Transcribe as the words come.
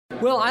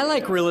Well, I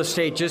like real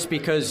estate just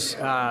because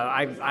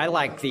I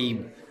like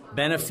the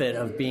benefit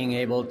of being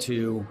able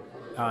to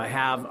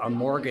have a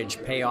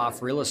mortgage pay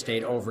off real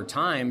estate over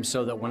time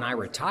so that when I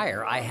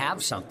retire, I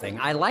have something.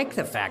 I like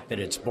the fact that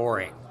it's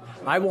boring.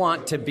 I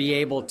want to be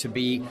able to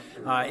be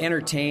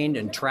entertained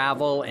and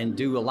travel and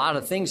do a lot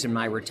of things in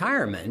my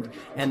retirement,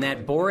 and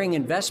that boring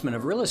investment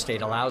of real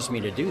estate allows me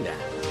to do that.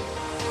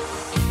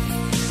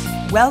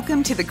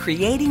 Welcome to the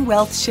Creating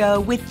Wealth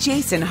Show with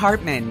Jason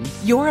Hartman.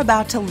 You're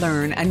about to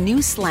learn a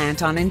new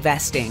slant on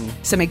investing,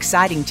 some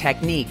exciting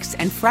techniques,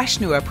 and fresh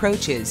new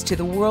approaches to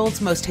the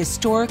world's most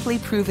historically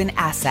proven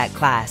asset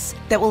class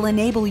that will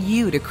enable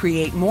you to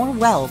create more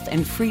wealth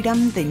and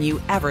freedom than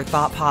you ever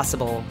thought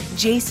possible.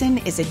 Jason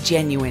is a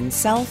genuine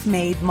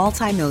self-made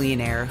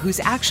multimillionaire who's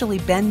actually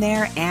been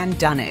there and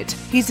done it.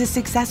 He's a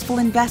successful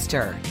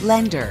investor,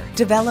 lender,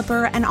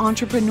 developer, and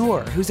entrepreneur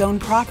who's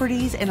owned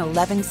properties in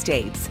 11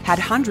 states, had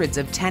hundreds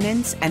of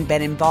tenants, and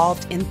been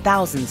involved in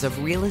thousands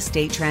of real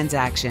estate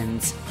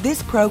transactions.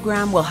 This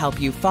program will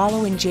help you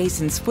follow in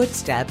Jason's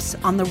footsteps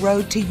on the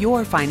road to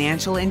your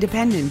financial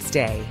independence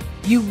day.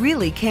 You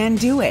really can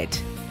do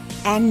it.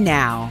 And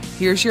now,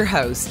 here's your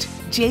host,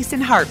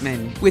 Jason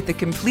Hartman, with the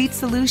complete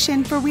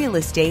solution for real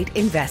estate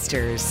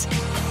investors.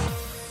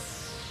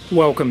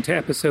 Welcome to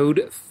episode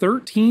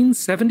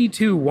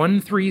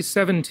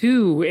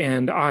 1372,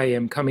 and I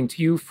am coming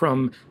to you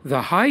from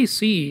the high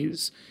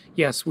seas.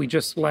 Yes, we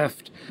just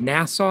left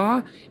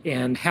Nassau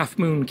and Half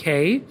Moon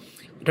Cay. I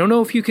don't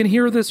know if you can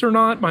hear this or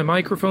not. My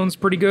microphone's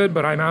pretty good,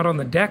 but I'm out on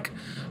the deck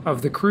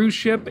of the cruise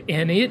ship,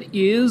 and it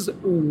is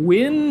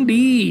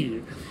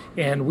windy.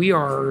 And we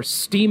are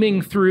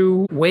steaming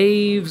through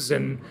waves,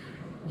 and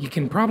you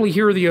can probably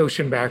hear the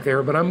ocean back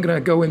there, but I'm going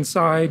to go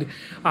inside.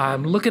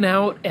 I'm looking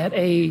out at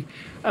a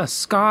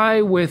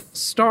sky with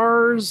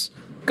stars.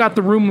 Got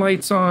the room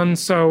lights on,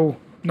 so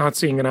not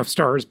seeing enough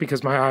stars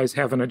because my eyes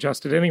haven't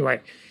adjusted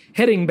anyway.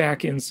 Heading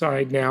back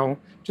inside now.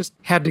 Just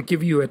had to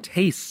give you a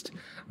taste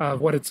of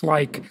what it's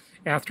like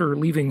after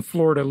leaving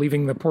Florida,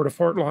 leaving the Port of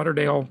Fort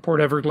Lauderdale, Port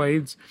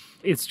Everglades.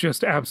 It's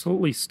just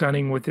absolutely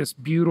stunning with this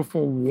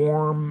beautiful,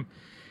 warm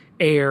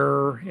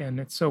air, and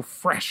it's so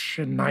fresh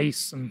and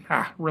nice and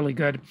really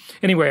good.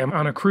 Anyway, I'm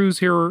on a cruise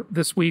here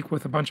this week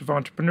with a bunch of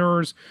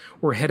entrepreneurs.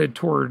 We're headed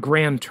toward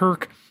Grand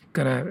Turk.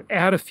 Gonna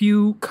add a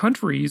few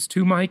countries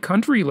to my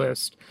country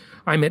list.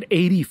 I'm at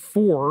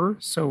 84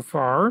 so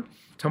far.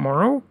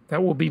 Tomorrow,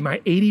 that will be my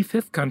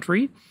 85th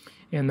country,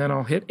 and then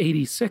I'll hit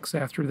 86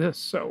 after this.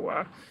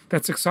 So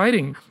that's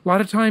exciting. A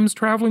lot of times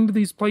traveling to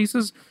these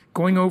places,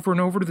 going over and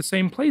over to the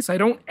same place, I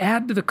don't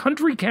add to the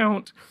country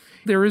count.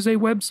 There is a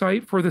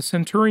website for the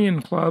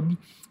Centurion Club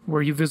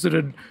where you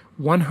visited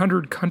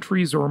 100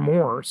 countries or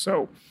more.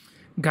 So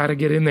got to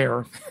get in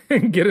there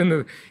and get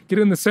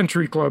in the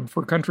Century Club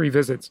for country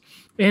visits.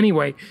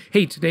 Anyway,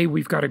 hey, today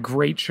we've got a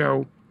great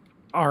show.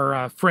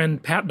 Our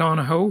friend Pat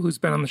Donohoe, who's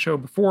been on the show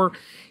before,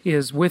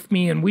 is with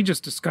me, and we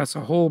just discuss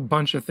a whole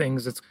bunch of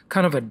things. It's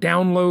kind of a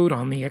download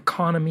on the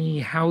economy,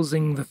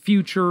 housing, the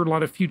future, a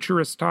lot of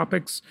futurist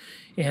topics.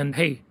 And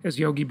hey, as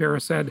Yogi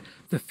Berra said,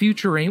 the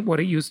future ain't what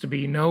it used to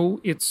be. No,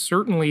 it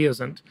certainly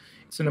isn't.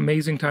 It's an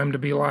amazing time to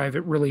be alive.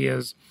 It really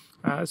is.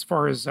 As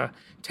far as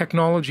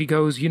technology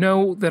goes, you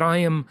know that I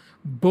am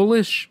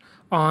bullish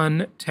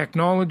on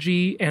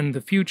technology and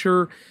the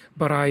future,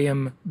 but I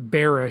am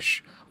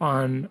bearish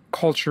on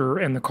culture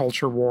and the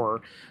culture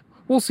war.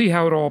 We'll see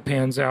how it all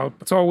pans out.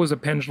 It's always a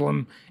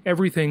pendulum.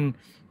 Everything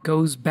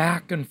goes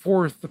back and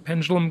forth. The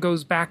pendulum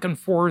goes back and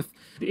forth.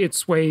 It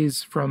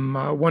sways from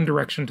one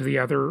direction to the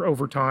other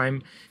over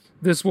time.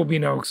 This will be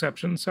no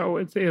exception. So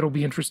it'll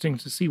be interesting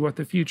to see what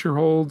the future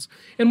holds.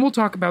 And we'll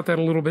talk about that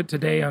a little bit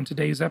today on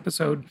today's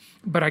episode.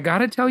 But I got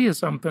to tell you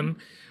something.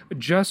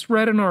 Just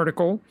read an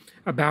article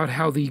about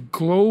how the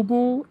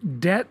global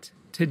debt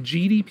to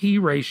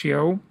GDP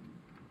ratio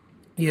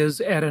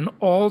is at an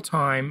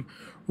all-time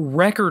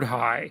record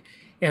high.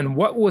 And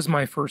what was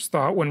my first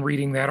thought when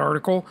reading that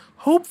article?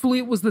 Hopefully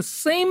it was the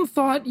same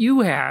thought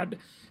you had,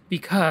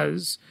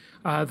 because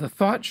the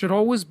thought should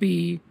always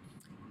be,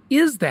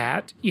 is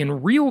that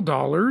in real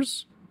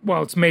dollars?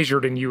 Well, it's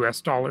measured in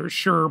US dollars,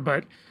 sure,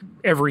 but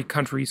every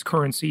country's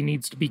currency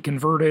needs to be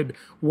converted,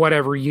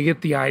 whatever. You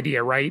get the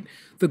idea, right?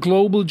 The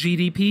global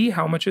GDP,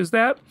 how much is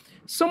that?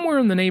 Somewhere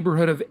in the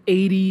neighborhood of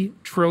 $80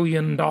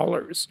 trillion.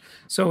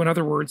 So in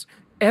other words,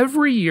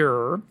 every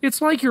year,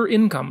 it's like your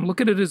income.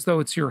 Look at it as though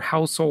it's your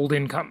household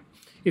income.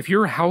 If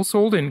your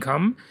household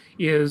income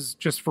is,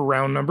 just for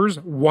round numbers,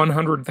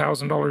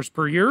 $100,000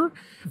 per year,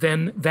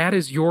 then that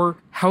is your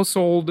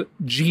household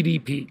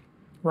GDP,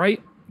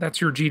 right?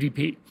 That's your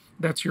GDP.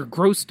 That's your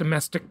gross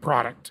domestic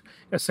product,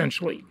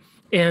 essentially.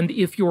 And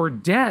if your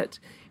debt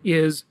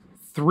is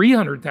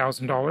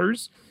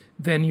 $300,000,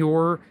 then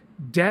your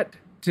debt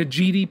to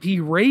GDP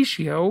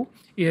ratio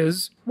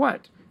is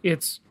what?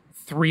 It's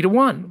 3 to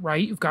 1,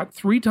 right? You've got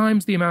 3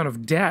 times the amount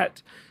of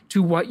debt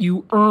to what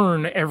you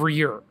earn every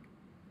year.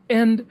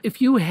 And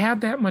if you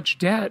had that much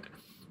debt,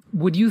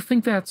 would you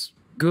think that's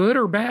good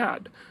or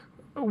bad?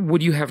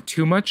 Would you have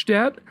too much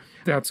debt?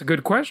 That's a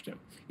good question.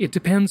 It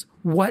depends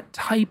what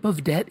type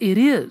of debt it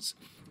is.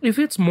 If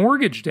it's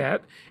mortgage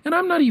debt, and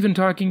I'm not even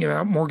talking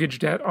about mortgage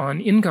debt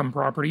on income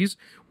properties,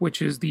 which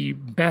is the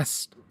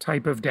best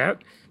type of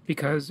debt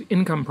because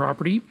income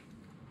property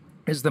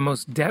is the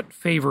most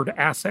debt-favored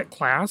asset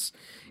class.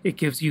 It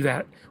gives you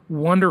that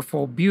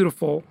wonderful,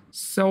 beautiful,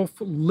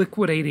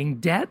 self-liquidating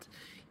debt.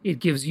 It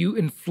gives you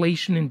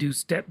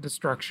inflation-induced debt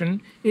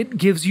destruction. It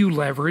gives you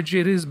leverage.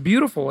 It is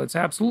beautiful. It's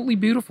absolutely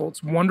beautiful.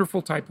 It's a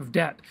wonderful type of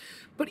debt.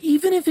 But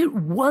even if it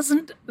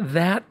wasn't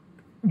that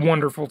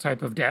wonderful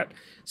type of debt,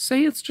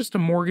 say it's just a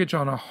mortgage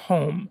on a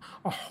home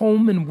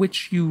in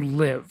which you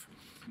live.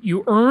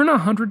 You earn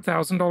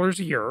 $100,000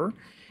 a year,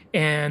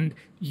 and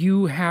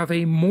you have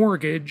a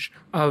mortgage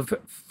of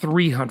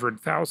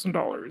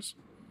 $300,000.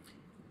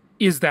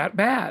 Is that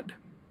bad?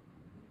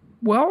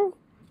 Well,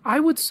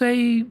 I would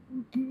say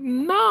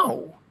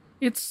no.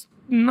 It's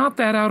not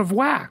that out of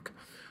whack.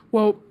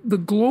 Well, the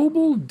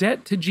global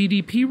debt to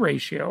GDP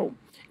ratio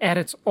at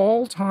its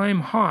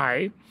all-time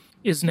high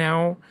is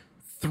now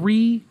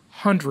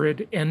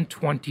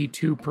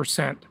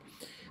 322%.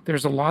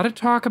 There's a lot of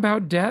talk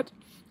about debt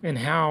and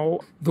how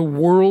the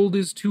world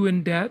is too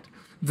in debt,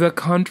 the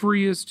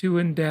country is too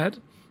in debt,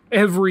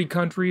 every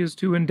country is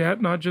too in debt,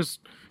 not just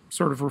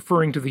sort of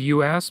referring to the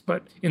U.S.,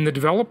 but in the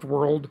developed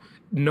world,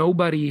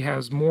 nobody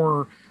has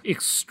more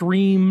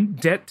extreme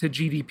debt to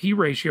GDP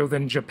ratio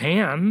than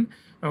Japan.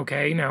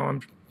 Okay, now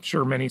I'm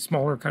sure many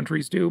smaller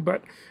countries do,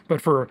 but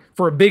for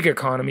a big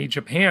economy,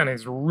 Japan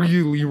is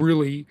really,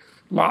 really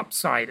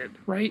lopsided,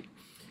 right?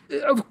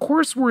 Of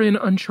course, we're in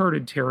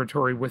uncharted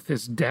territory with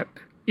this debt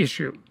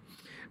issue.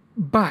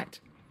 But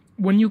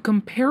when you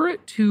compare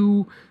it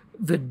to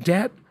the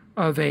debt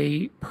of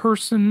a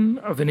person,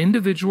 of an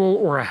individual,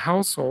 or a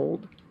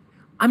household,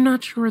 I'm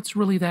not sure it's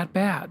really that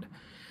bad.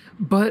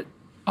 But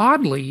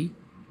oddly,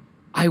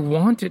 I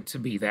want it to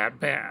be that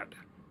bad.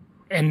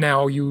 And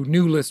now you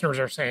new listeners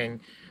are saying,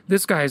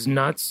 this guy's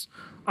nuts.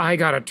 I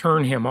got to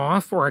turn him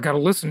off, or I got to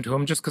listen to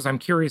him just because I'm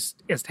curious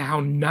as to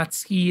how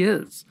nuts he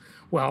is.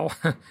 Well,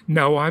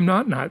 no, I'm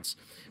not nuts.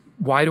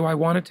 Why do I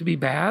want it to be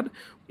bad?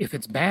 If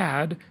it's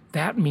bad,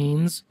 that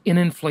means an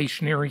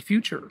inflationary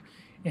future.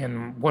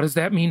 And what does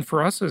that mean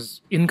for us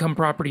as income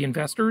property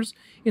investors?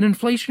 An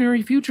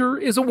inflationary future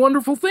is a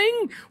wonderful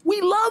thing.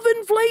 We love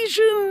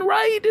inflation,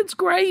 right? It's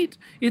great.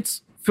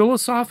 It's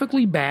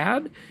philosophically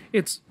bad.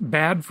 It's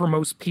bad for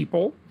most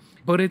people,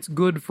 but it's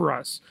good for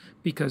us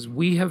because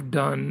we have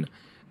done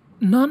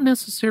not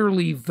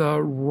necessarily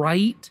the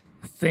right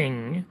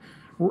thing.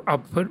 I'll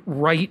put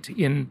right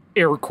in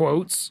air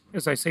quotes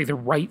as I say the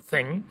right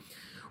thing.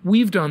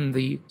 We've done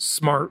the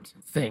smart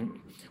thing.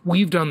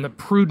 We've done the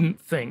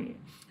prudent thing.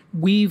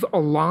 We've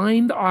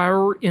aligned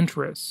our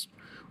interests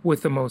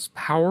with the most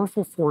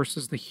powerful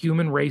forces the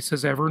human race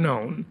has ever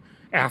known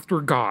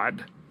after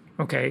God.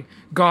 Okay?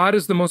 God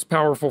is the most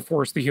powerful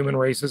force the human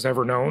race has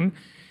ever known.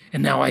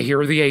 And now I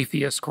hear the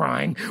atheist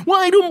crying, well,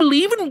 I don't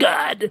believe in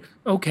God.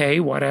 Okay,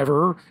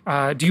 whatever.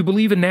 Do you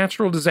believe in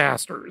natural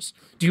disasters?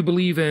 Do you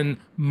believe in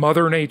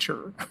Mother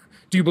Nature?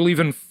 Do you believe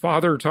in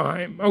Father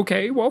Time?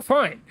 Okay, well,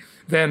 fine.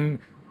 Then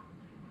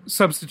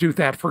substitute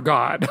that for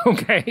God,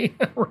 okay?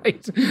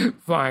 Right?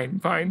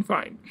 Fine.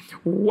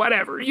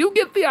 Whatever. You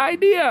get the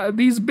idea.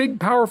 These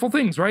big, powerful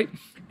things, right?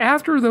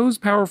 After those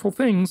powerful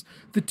things,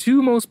 the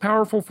two most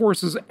powerful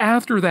forces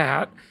after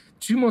that,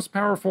 two most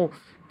powerful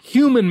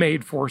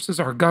human-made forces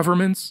are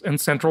governments and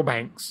central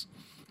banks.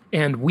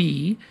 And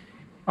we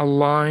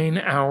align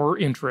our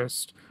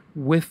interest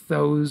with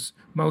those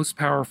most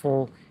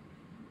powerful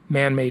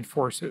man-made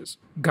forces,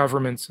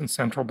 governments and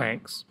central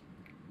banks.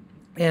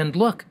 And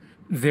look,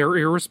 they're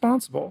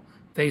irresponsible.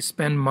 They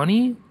spend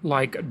money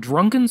like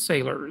drunken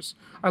sailors.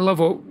 I love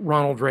what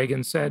Ronald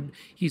Reagan said.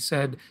 He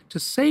said, to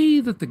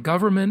say that the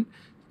government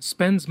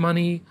spends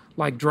money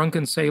like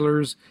drunken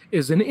sailors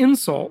is an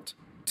insult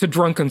to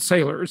drunken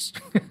sailors.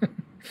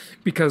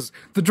 Because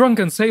the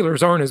drunken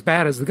sailors aren't as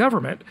bad as the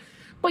government.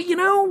 But you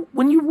know,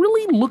 when you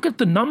really look at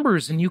the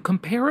numbers and you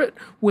compare it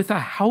with a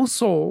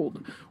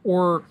household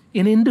or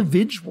an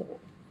individual,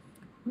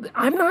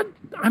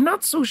 I'm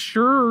not so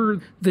sure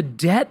the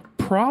debt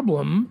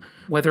problem,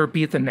 whether it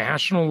be at the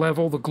national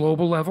level, the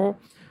global level,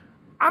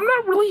 I'm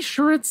not really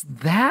sure it's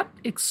that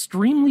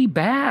extremely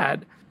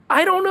bad.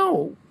 I don't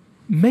know.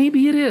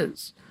 Maybe it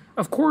is.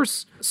 Of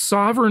course,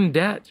 sovereign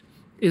debt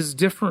is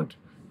different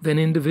than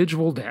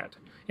individual debt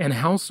and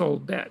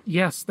household debt.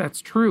 Yes, that's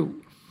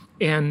true.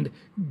 And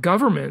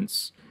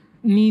governments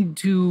need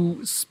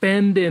to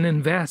spend and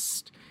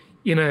invest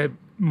in a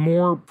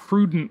more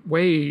prudent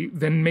way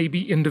than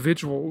maybe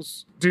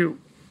individuals do.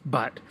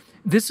 But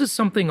this is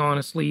something,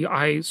 honestly,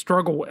 I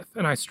struggle with.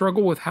 And I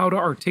struggle with how to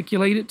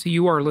articulate it to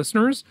you, our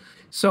listeners.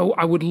 So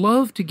I would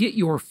love to get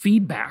your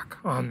feedback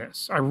on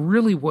this. I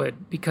really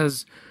would,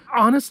 because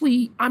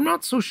honestly, I'm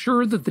not so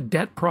sure that the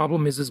debt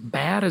problem is as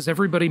bad as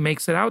everybody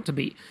makes it out to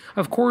be.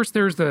 Of course,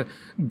 there's the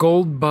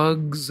gold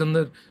bugs and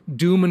the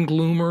doom and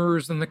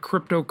gloomers and the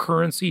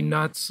cryptocurrency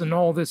nuts and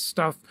all this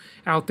stuff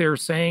out there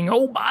saying,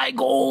 oh, buy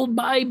gold,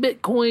 buy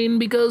Bitcoin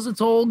because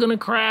it's all going to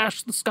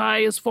crash. The sky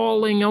is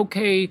falling.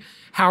 Okay,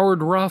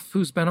 Howard Ruff,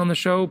 who's been on the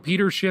show,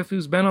 Peter Schiff,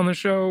 who's been on the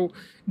show,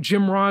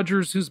 Jim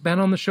Rogers, who's been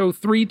on the show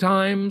 3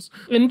 times.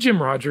 And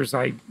Jim Rogers,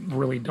 I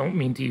really don't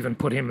mean to even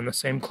put him in the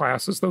same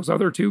class as those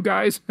other 2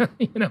 guys, but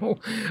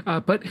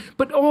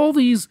all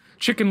these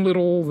Chicken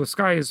Little, the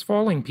sky is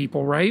falling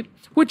people, right?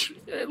 Which,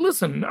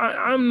 listen,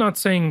 I'm not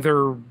saying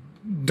they're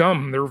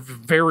dumb. They're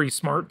very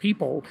smart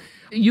people.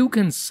 You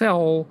can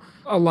sell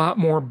a lot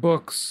more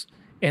books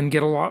and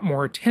get a lot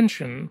more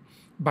attention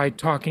by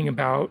talking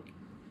about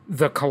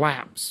the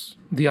collapse,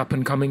 the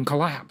up-and-coming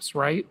collapse,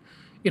 right?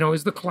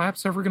 Is the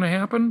collapse ever going to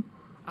happen?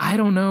 I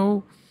don't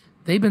know.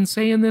 They've been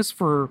saying this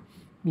for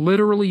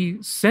literally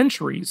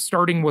centuries,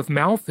 starting with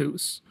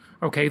Malthus.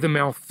 Okay, the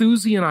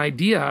Malthusian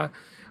idea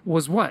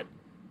was what?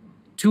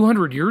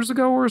 200 years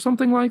ago or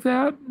something like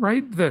that,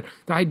 right? The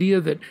idea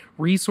that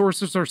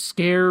resources are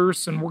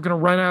scarce and we're going to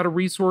run out of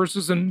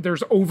resources and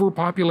there's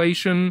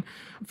overpopulation.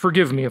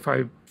 Forgive me if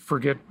I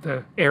forget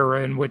the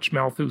era in which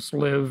Malthus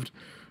lived.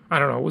 I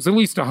don't know, it was at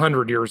least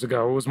 100 years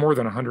ago. It was more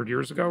than 100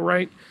 years ago,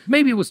 right?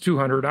 Maybe it was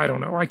 200, I don't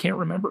know, I can't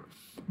remember.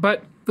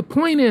 But the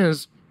point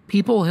is,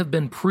 people have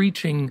been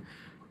preaching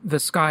the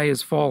sky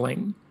is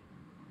falling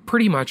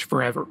pretty much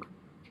forever.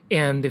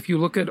 And if you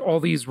look at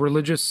all these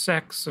religious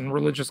sects and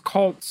religious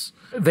cults,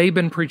 they've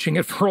been preaching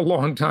it for a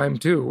long time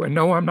too. And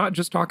no, I'm not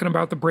just talking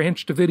about the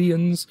Branch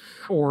Davidians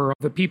or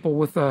the people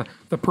with the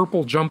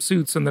purple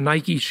jumpsuits and the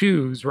Nike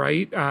shoes,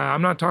 right?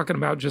 I'm not talking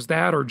about just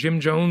that, or Jim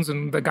Jones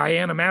and the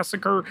Guyana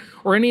Massacre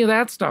or any of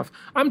that stuff.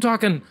 I'm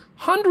talking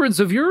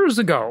hundreds of years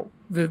ago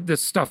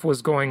this stuff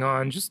was going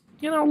on. Just,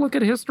 look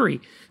at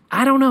history.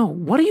 I don't know.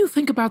 What do you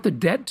think about the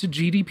debt to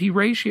GDP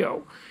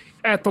ratio?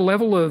 At the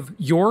level of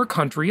your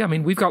country, I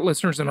mean, we've got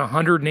listeners in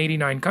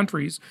 189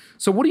 countries.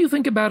 So what do you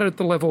think about it at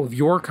the level of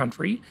your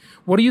country?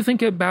 What do you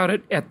think about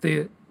it at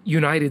the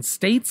United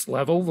States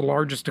level, the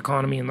largest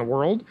economy in the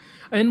world?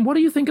 And what do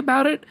you think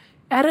about it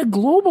at a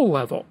global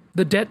level?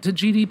 The debt to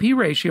GDP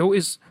ratio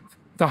is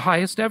the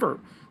highest ever,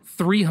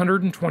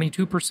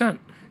 322%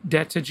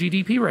 debt to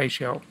GDP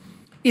ratio.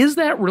 Is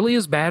that really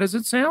as bad as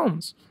it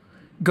sounds?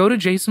 Go to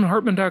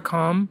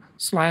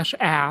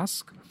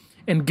jasonhartman.com/ask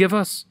and give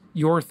us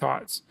your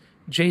thoughts.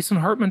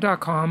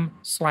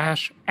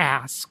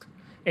 jasonhartman.com/ask,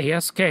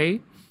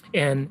 A-S-K,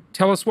 and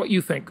tell us what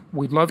you think.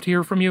 We'd love to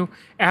hear from you.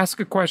 Ask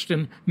a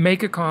question,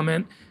 make a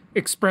comment,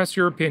 express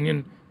your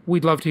opinion.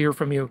 We'd love to hear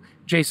from you.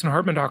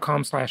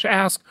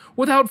 jasonhartman.com/ask.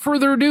 Without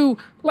further ado,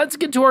 let's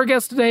get to our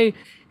guest today,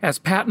 as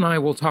Pat and I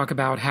will talk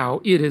about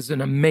how it is an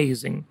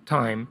amazing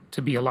time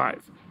to be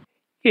alive.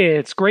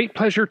 It's great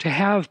pleasure to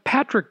have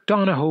Patrick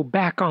Donohoe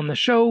back on the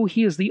show.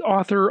 He is the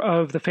author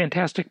of the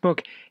fantastic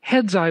book,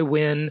 Heads I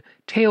Win,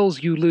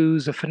 Tails You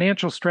Lose, A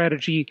Financial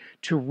Strategy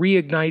to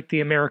Reignite the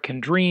American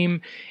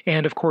Dream.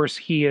 And of course,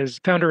 he is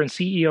founder and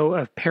CEO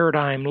of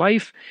Paradigm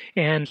Life.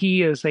 And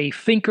he is a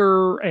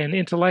thinker, an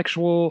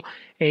intellectual,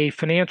 a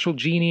financial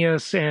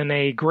genius, and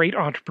a great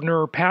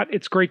entrepreneur. Pat,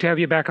 it's great to have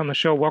you back on the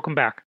show. Welcome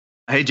back.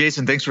 Hey,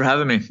 Jason, thanks for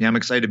having me. Yeah, I'm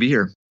excited to be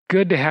here.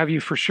 Good to have you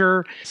for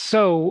sure.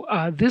 So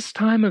this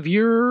time of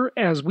year,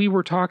 as we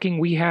were talking,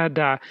 we had,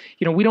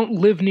 we don't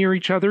live near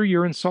each other.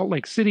 You're in Salt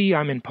Lake City.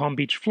 I'm in Palm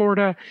Beach,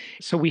 Florida.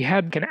 So we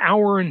had an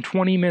hour and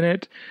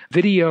 20-minute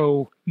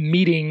video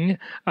meeting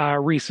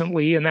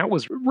recently, and that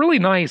was really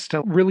nice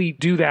to really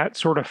do that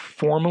sort of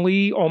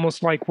formally,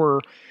 almost like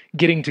we're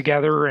getting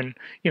together and,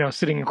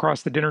 sitting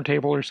across the dinner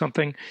table or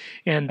something.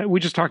 And we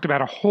just talked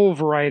about a whole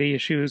variety of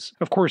issues.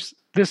 Of course,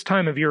 this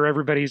time of year,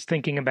 everybody's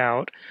thinking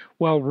about,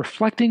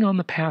 reflecting on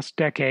the past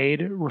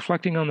decade,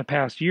 reflecting on the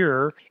past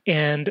year,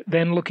 and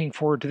then looking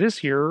forward to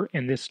this year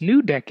and this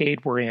new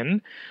decade we're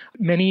in.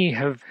 Many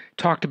have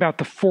talked about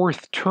the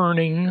fourth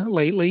turning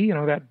lately,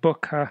 that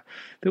book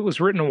that was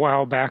written a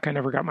while back. I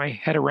never got my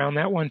head around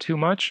that one too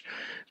much.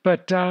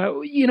 But,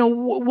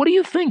 what do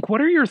you think? What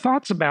are your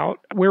thoughts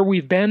about where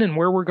we've been and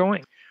where we're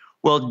going?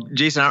 Well,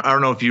 Jason, I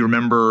don't know if you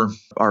remember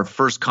our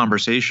first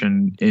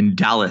conversation in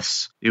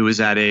Dallas. It was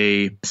at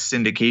a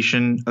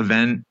syndication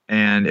event,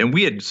 and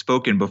we had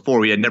spoken before.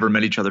 We had never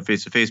met each other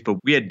face to face, but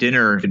we had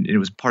dinner, and it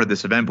was part of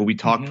this event. But we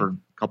talked for a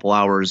couple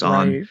hours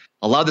on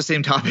a lot of the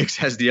same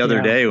topics as the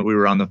other day when we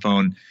were on the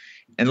phone.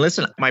 And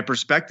listen, my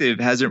perspective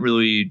hasn't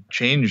really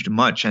changed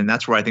much, and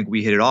that's where I think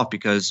we hit it off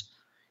because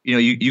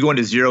you go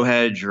into Zero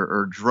Hedge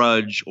or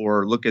Drudge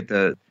or look at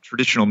the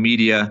traditional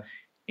media.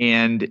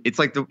 And it's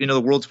like the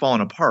world's falling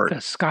apart.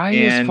 The sky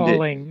is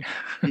falling.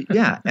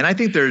 Yeah. And I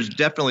think there's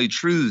definitely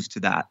truths to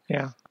that.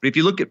 Yeah. But if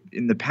you look at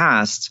in the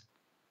past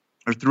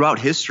or throughout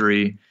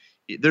history,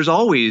 there's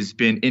always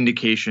been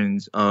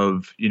indications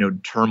of,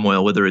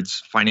 turmoil, whether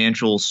it's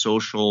financial,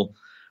 social,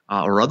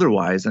 or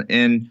otherwise.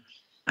 And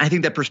I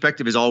think that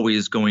perspective is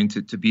always going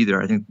to be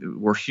there. I think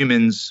we're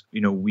humans,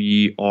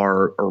 we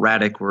are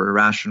erratic, we're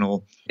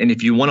irrational. And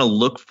if you want to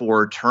look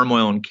for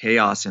turmoil and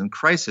chaos and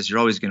crisis, you're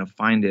always going to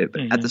find it.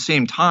 But at the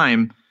same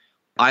time,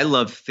 I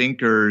love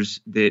thinkers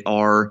that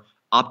are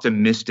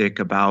optimistic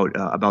about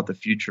the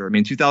future. I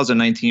mean,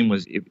 2019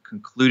 it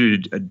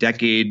concluded a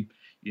decade,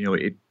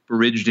 it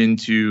bridged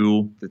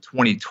into the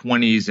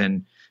 2020s,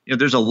 and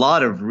there's a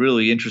lot of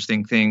really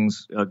interesting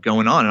things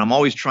going on. And I'm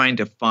always trying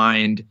to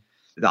find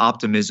the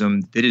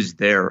optimism that is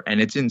there,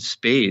 and it's in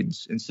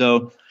spades. And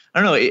so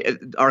I don't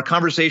know, our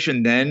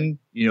conversation then,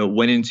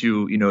 went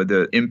into,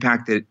 the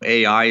impact that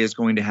AI is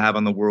going to have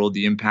on the world,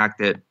 the impact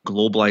that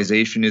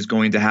globalization is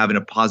going to have in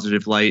a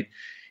positive light.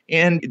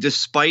 And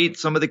despite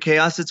some of the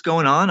chaos that's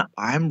going on,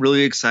 I'm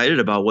really excited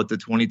about what the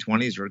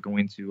 2020s are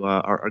going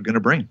to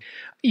bring.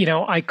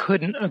 I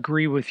couldn't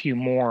agree with you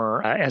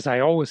more. As I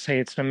always say,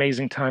 it's an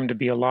amazing time to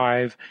be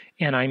alive.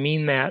 And I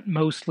mean that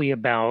mostly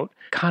about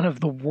kind of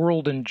the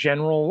world in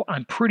general.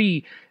 I'm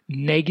pretty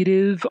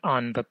negative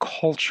on the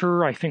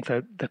culture. I think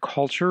that the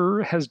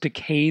culture has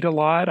decayed a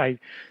lot. I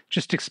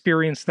just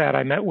experienced that.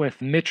 I met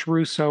with Mitch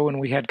Russo, and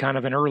we had kind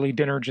of an early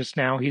dinner just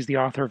now. He's the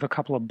author of a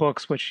couple of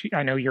books, which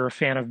I know you're a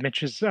fan of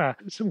Mitch's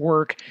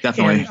work.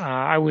 Definitely. And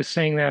I was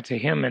saying that to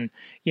him, and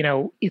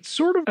it's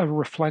sort of a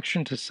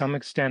reflection to some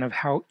extent of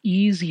how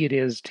easy it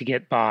is to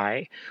get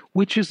by,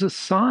 which is a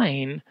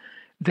sign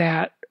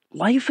that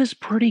life is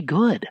pretty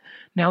good.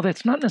 Now,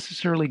 that's not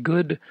necessarily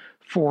good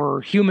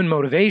for human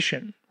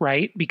motivation,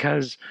 right?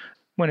 Because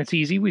when it's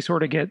easy, we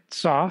sort of get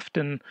soft,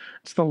 and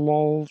it's the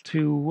lull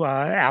to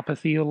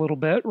apathy a little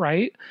bit,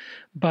 right?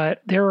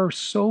 But there are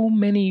so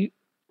many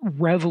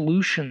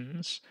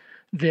revolutions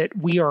that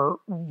we are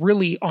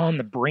really on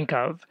the brink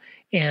of,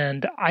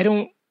 and I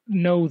don't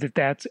know that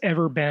that's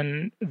ever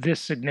been this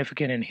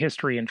significant in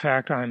history. In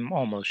fact, I'm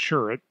almost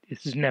sure it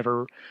is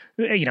never,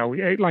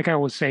 like I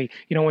always say,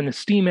 when the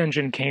steam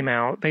engine came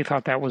out, they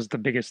thought that was the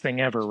biggest thing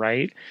ever,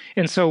 right?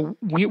 And so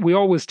we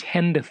always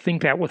tend to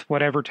think that with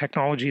whatever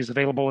technology is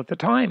available at the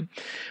time.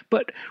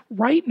 But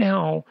right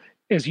now,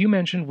 as you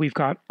mentioned, we've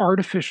got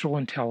artificial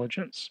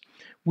intelligence.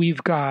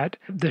 We've got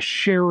the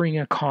sharing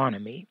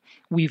economy.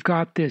 We've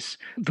got the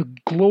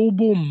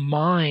global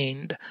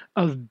mind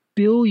of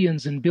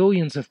billions and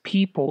billions of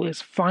people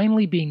is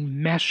finally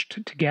being meshed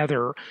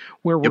together,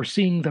 where we're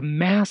seeing the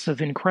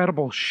massive,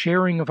 incredible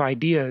sharing of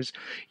ideas.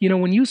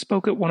 When you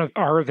spoke at one of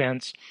our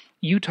events,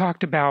 you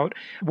talked about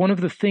one of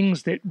the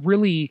things that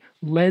really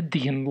led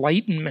the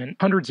Enlightenment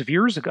hundreds of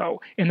years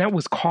ago, and that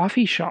was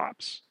coffee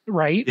shops,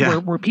 right? Yeah.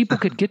 Where people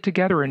could get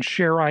together and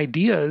share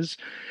ideas.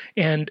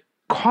 And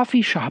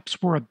coffee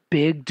shops were a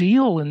big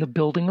deal in the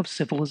building of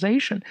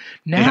civilization.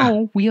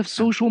 Now we have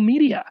social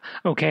media,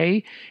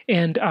 okay?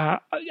 And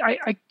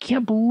I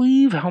can't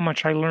believe how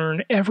much I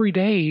learn every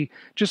day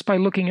just by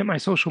looking at my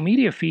social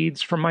media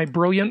feeds from my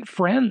brilliant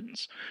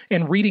friends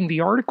and reading the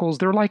articles.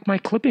 They're like my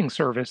clipping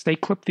service. They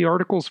clip the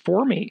articles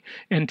for me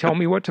and tell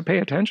me what to pay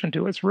attention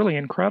to. It's really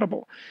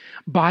incredible.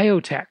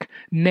 Biotech,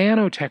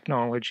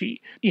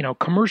 nanotechnology,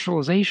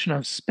 commercialization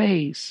of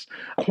space,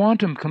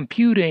 quantum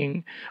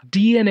computing,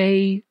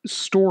 DNA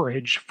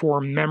storage for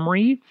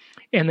memory,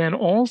 and then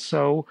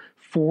also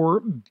for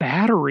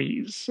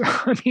batteries.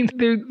 I mean,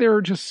 there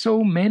are just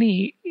so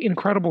many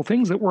incredible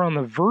things that we're on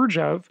the verge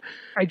of.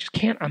 I just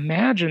can't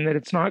imagine that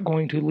it's not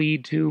going to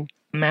lead to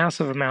a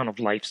massive amount of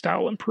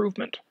lifestyle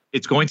improvement.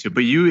 It's going to,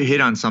 but you hit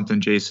on something,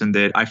 Jason,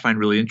 that I find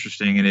really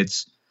interesting, and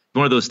it's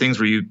one of those things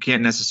where you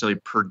can't necessarily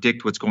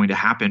predict what's going to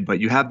happen, but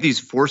you have these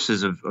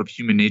forces of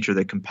human nature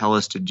that compel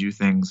us to do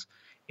things.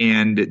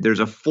 And there's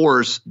a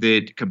force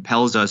that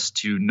compels us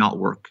to not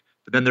work.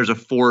 But then there's a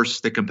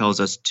force that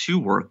compels us to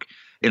work.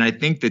 And I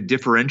think the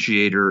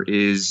differentiator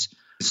is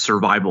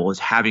survival, is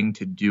having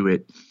to do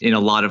it in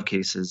a lot of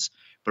cases.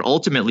 But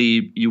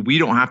ultimately, we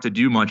don't have to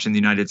do much in the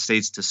United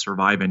States to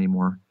survive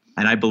anymore.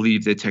 And I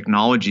believe that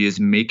technology is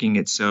making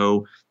it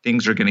so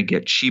things are going to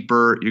get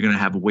cheaper. You're going to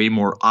have way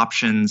more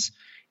options.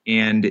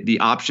 And the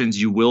options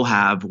you will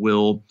have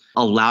will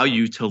allow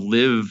you to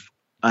live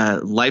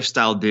a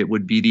lifestyle that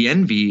would be the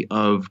envy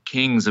of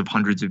kings of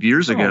hundreds of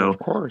years ago. Of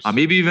course.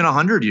 Maybe even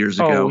 100 years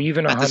ago. Oh,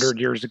 even 100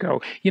 years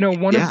ago.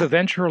 One of the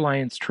Venture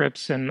Alliance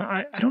trips, and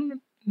I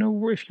don't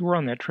know if you were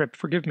on that trip.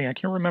 Forgive me, I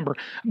can't remember.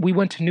 We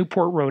went to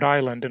Newport, Rhode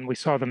Island, and we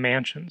saw the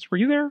mansions. Were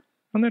you there?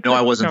 On that trip? No,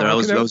 I wasn't there.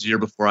 Okay, that was a year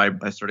before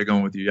I started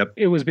going with you. Yep.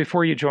 It was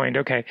before you joined.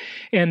 Okay.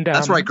 And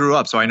that's where I grew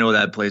up. So I know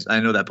that place. I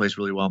know that place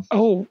really well.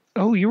 Oh,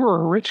 you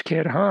were a rich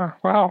kid, huh?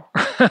 Wow.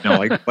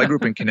 No, I grew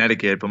up in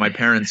Connecticut, but my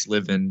parents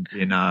live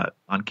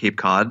on Cape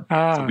Cod.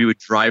 So we would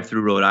drive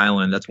through Rhode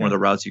Island. That's one of the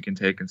routes you can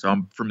take. And so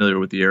I'm familiar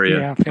with the area.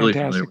 Yeah, fantastic. Really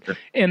familiar with it.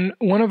 And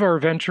one of our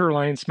Venture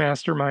Alliance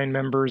mastermind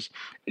members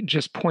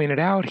just pointed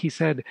out, he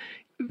said,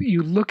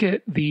 you look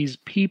at these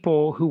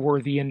people who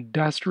were the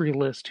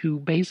industrialists who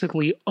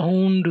basically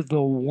owned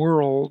the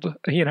world,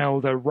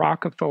 the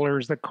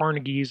Rockefellers, the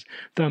Carnegies,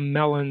 the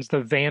Mellons, the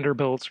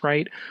Vanderbilts,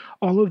 right?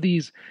 All of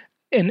these,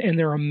 and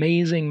they're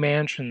amazing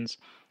mansions.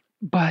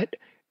 But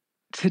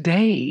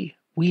today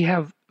we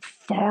have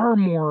far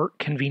more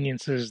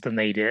conveniences than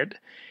they did.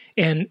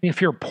 And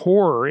if you're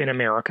poor in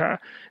America,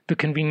 the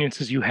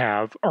conveniences you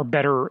have are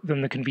better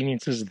than the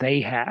conveniences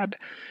they had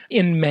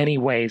in many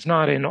ways,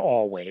 not in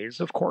all ways,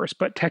 of course.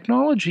 But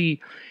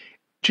technology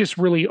just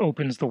really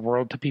opens the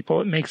world to people.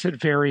 It makes it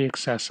very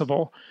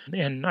accessible.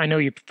 And I know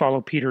you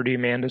follow Peter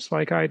Diamandis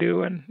like I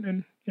do,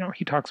 and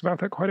he talks about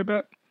that quite a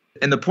bit.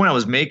 And the point I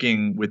was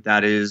making with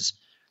that is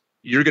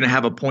you're going to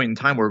have a point in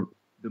time where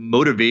the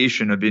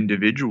motivation of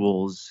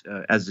individuals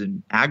as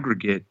an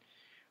aggregate,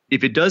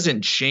 if it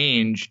doesn't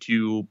change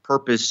to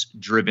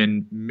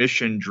purpose-driven,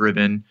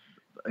 mission-driven,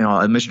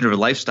 a mission-driven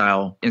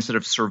lifestyle instead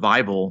of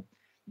survival,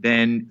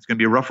 then it's going to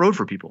be a rough road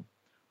for people,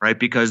 right?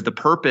 Because the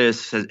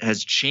purpose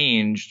has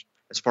changed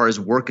as far as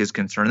work is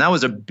concerned. And that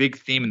was a big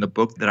theme in the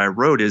book that I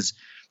wrote is,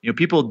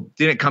 people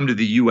didn't come to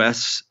the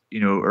U.S.,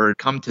 or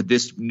come to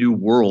this new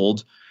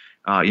world.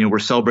 We're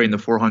celebrating the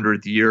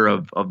 400th year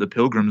of the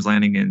Pilgrims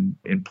landing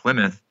in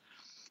Plymouth.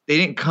 They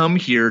didn't come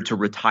here to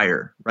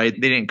retire, right?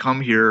 They didn't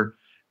come here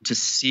to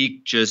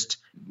seek just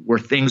where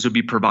things would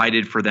be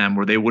provided for them,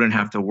 where they wouldn't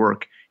have to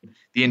work.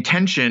 The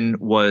intention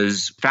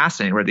was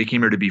fascinating, right? They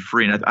came here to be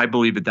free. And I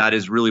believe that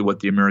is really what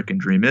the American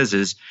dream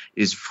is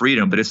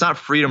freedom. But it's not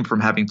freedom from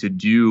having to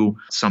do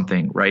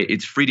something, right?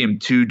 It's freedom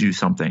to do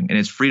something. And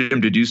it's freedom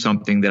to do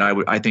something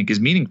that I think is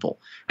meaningful.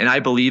 And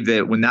I believe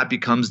that when that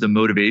becomes the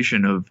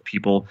motivation of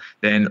people,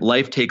 then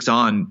life takes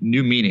on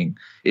new meaning.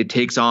 It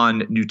takes on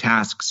new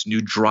tasks, new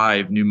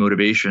drive, new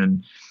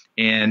motivation.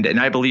 And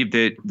I believe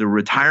that the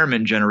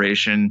retirement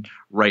generation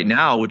right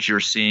now, which you're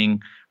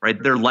seeing, right,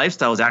 their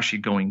lifestyle is actually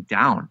going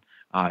down.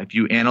 If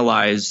you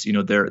analyze,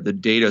 the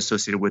data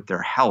associated with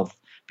their health,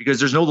 because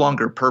there's no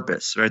longer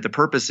purpose, right? The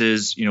purpose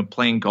is,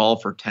 playing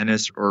golf or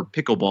tennis or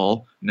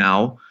pickleball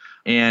now,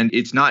 and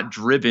it's not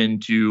driven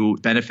to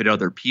benefit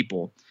other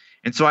people.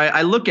 And so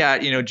I look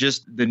at,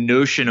 just the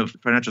notion of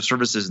financial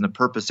services and the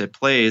purpose it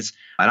plays,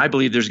 and I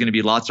believe there's going to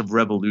be lots of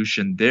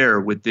revolution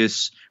there with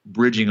this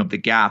bridging of the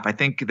gap. I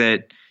think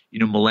that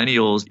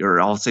millennials,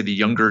 or I'll say the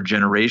younger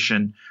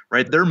generation,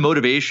 right? Their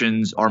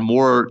motivations are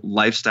more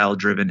lifestyle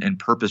driven and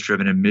purpose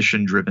driven and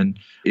mission driven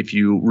if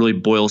you really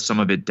boil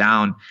some of it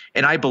down.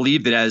 And I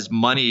believe that as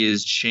money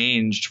is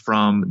changed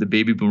from the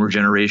baby boomer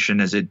generation,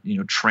 as it,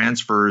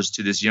 transfers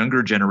to this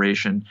younger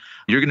generation,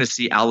 you're going to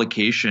see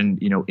allocation,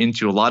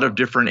 into a lot of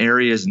different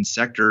areas and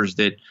sectors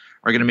that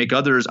are going to make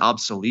others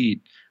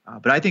obsolete.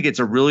 But I think it's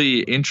a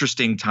really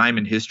interesting time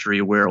in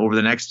history where over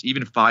the next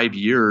even 5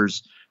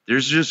 years,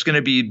 there's just going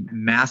to be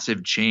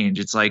massive change.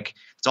 It's like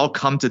it's all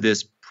come to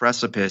this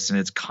precipice and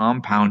it's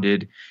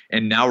compounded.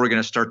 And now we're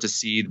going to start to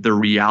see the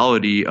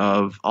reality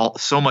of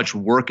so much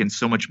work and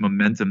so much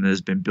momentum that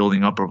has been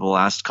building up over the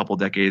last couple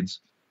decades.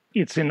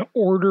 It's an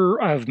order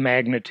of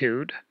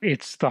magnitude.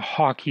 It's the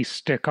hockey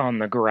stick on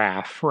the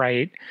graph,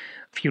 right?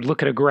 If you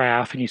look at a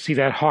graph and you see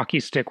that hockey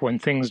stick when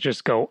things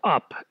just go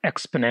up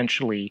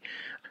exponentially,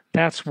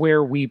 that's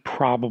where we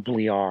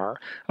probably are.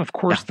 Of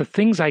course, The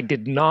things I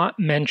did not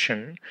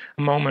mention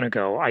a moment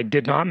ago, I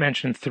did not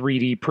mention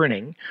 3D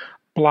printing,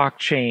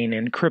 blockchain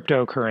and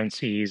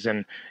cryptocurrencies.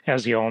 And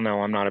as you all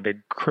know, I'm not a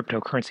big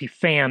cryptocurrency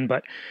fan,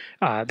 but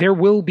there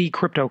will be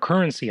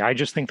cryptocurrency. I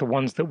just think the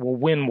ones that will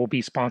win will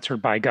be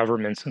sponsored by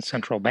governments and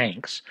central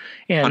banks.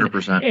 And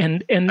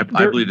 100%. And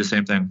I believe the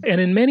same thing. And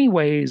in many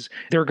ways,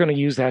 they're going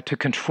to use that to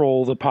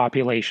control the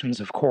populations,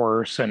 of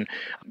course, and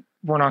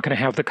we're not going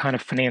to have the kind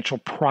of financial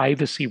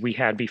privacy we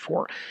had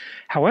before.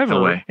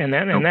 However,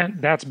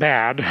 that's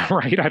bad,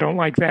 right? I don't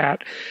like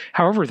that.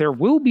 However, there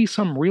will be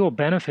some real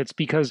benefits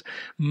because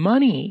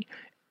money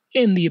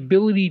and the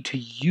ability to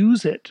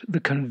use it,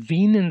 the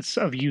convenience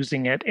of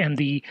using it, and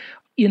the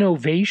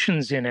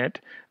innovations in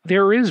it,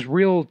 there is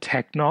real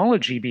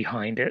technology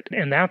behind it,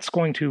 and that's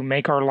going to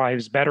make our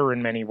lives better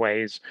in many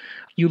ways.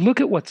 You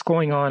look at what's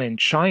going on in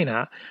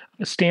China.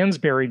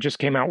 Stansberry just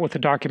came out with a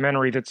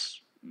documentary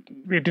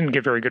it didn't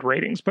get very good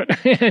ratings, but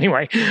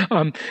anyway,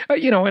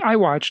 I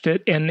watched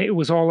it and it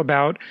was all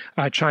about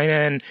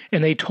China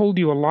and they told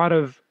you a lot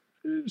of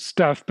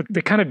stuff, but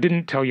they kind of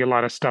didn't tell you a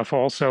lot of stuff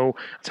also.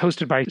 It's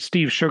hosted by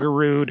Steve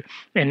Sugarrood,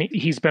 and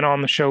he's been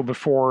on the show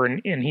before,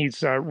 and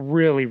he's a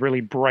really, really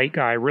bright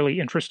guy, really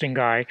interesting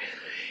guy.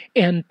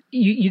 And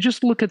you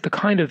just look at the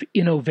kind of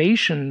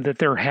innovation that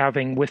they're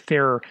having with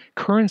their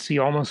currency.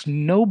 Almost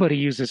nobody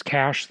uses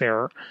cash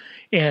there.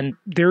 And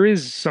there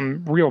is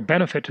some real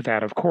benefit to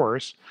that, of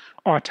course.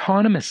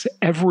 Autonomous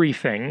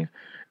everything,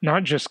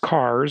 not just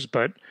cars,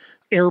 but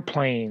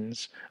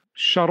airplanes,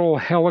 shuttle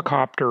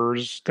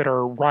helicopters that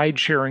are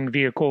ride-sharing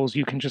vehicles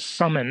you can just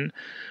summon,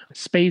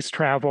 space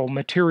travel,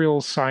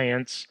 materials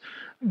science.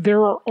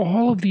 There are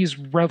all of these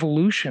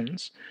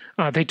revolutions.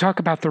 They talk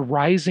about the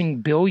rising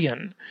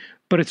billion,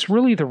 but it's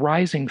really the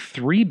rising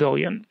 3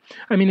 billion.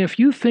 I mean, if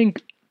you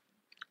think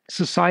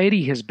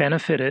society has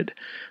benefited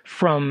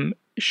from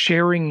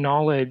sharing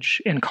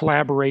knowledge and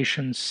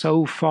collaboration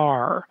so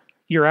far,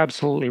 you're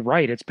absolutely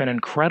right. It's been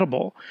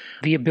incredible.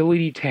 The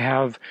ability to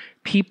have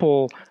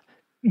people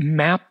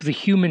map the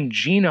human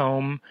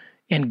genome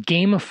and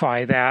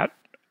gamify that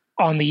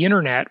on the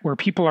internet where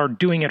people are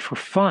doing it for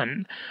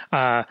fun.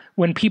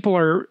 When people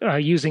are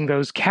using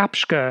those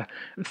CAPTCHA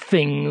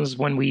things,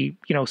 when we,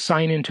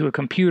 sign into a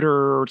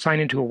computer or sign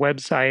into a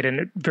website and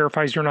it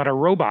verifies you're not a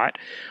robot,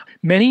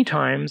 many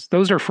times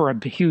those are for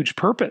a huge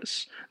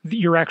purpose.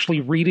 You're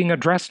actually reading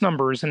address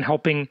numbers and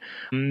helping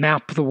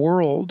map the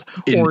world.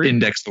 Or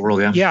index the world,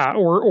 yeah. Yeah,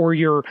 or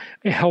you're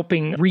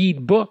helping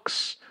read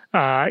books.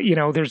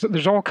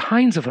 There's all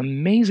kinds of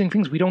amazing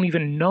things we don't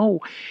even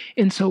know.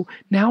 And so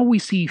now we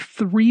see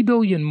 3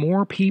 billion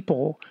more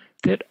people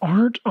that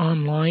aren't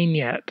online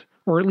yet,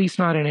 or at least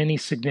not in any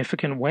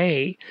significant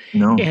way.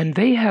 No. And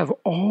they have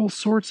all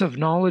sorts of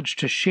knowledge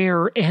to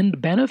share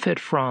and benefit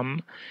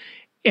from.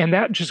 And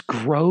that just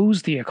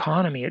grows the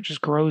economy. It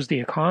just grows the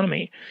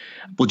economy.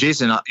 Well,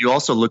 Jason, you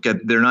also look at,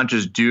 they're not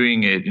just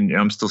doing it, and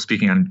I'm still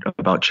speaking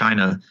about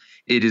China.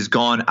 It has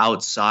gone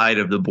outside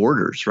of the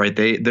borders, right?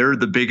 They're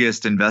the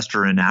biggest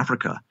investor in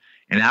Africa.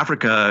 And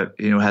Africa,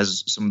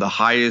 has some of the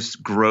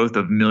highest growth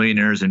of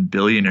millionaires and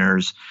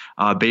billionaires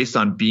based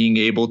on being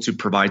able to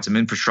provide some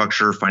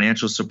infrastructure,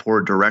 financial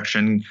support,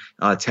 direction,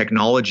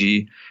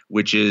 technology,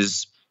 which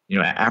is,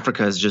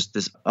 Africa is just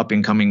this up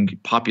and coming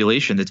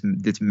population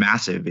that's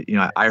massive.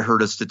 I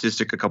heard a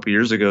statistic a couple of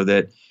years ago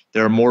that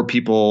there are more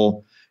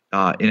people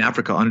in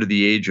Africa under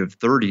the age of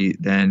 30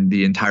 than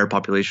the entire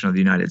population of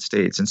the United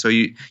States. And so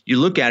you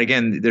look at,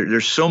 again,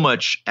 there's so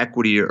much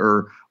equity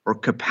or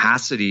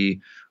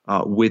capacity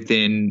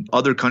within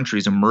other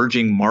countries,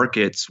 emerging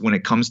markets, when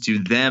it comes to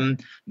them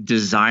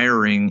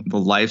desiring the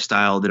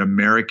lifestyle that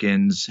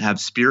Americans have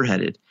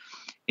spearheaded.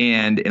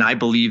 And I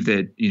believe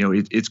that,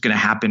 it's going to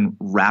happen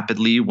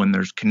rapidly when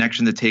there's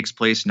connection that takes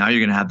place. Now you're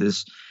going to have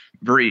this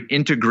very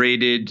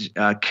integrated,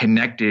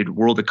 connected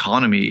world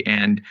economy,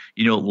 and,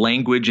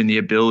 language and the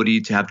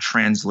ability to have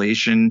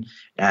translation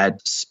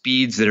at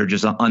speeds that are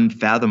just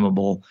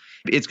unfathomable.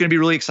 It's going to be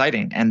really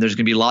exciting, and there's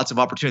going to be lots of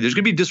opportunity. There's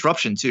going to be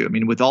disruption too. I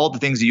mean, with all the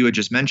things that you had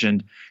just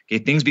mentioned,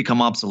 things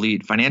become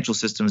obsolete, financial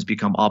systems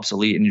become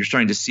obsolete, and you're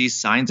starting to see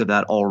signs of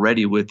that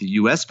already with the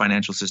U.S.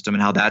 financial system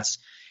and how that's,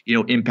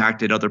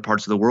 impacted other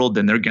parts of the world.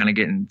 Then they're kind of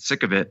getting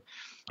sick of it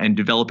and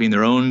developing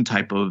their own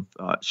type of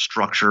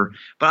structure.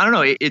 But I don't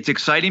know, it's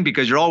exciting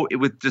because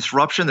with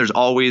disruption, there's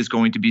always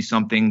going to be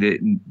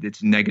something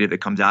that's negative that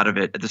comes out of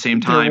it. At the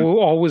same time, there will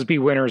always be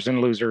winners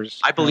and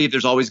losers. I believe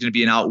there's always going to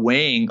be an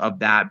outweighing of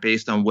that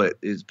based on what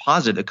is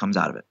positive that comes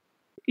out of it.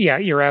 Yeah,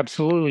 you're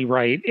absolutely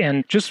right.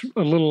 And just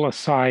a little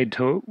aside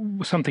to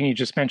something you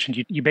just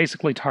mentioned, you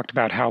basically talked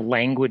about how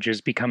language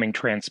is becoming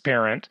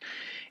transparent.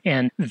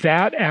 And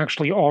that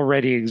actually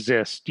already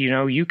exists.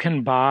 You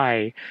can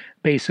buy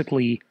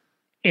basically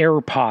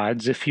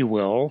AirPods, if you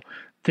will,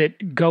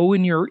 that go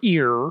in your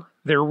ear.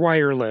 They're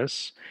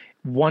wireless.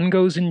 One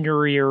goes in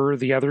your ear,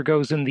 the other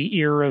goes in the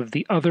ear of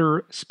the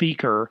other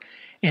speaker,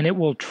 and it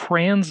will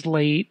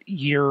translate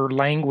your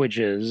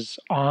languages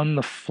on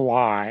the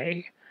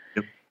fly.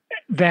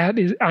 That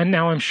is,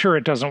 now I'm sure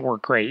it doesn't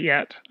work great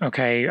yet.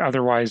 Okay,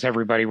 otherwise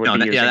everybody would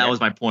be using that it. was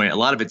my point. A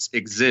lot of it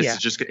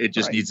exists. Yeah. It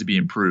just needs to be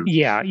improved.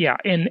 Yeah,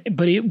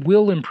 but it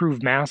will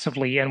improve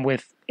massively. And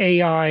with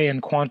AI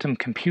and quantum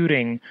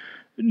computing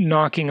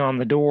knocking on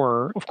the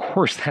door, of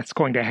course that's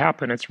going to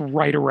happen. It's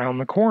right around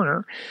the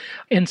corner.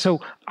 And so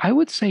I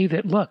would say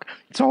that, look,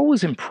 it's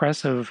always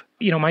impressive.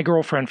 My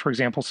girlfriend, for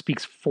example,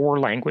 speaks 4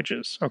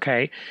 languages.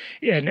 Okay,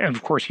 and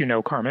of course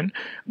Carmen.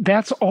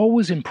 That's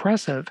always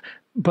impressive.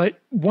 But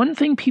one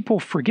thing people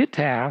forget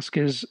to ask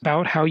is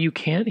about how you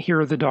can't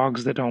hear the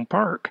dogs that don't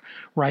bark,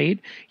 right?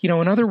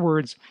 In other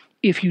words,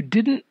 if you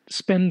didn't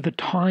spend the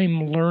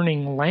time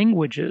learning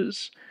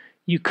languages,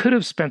 you could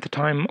have spent the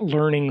time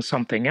learning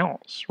something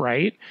else,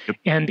 right? Yep.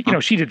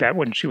 And, she did that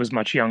when she was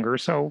much younger,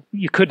 so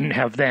you couldn't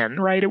have then,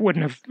 right? It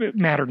wouldn't have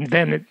mattered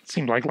then. It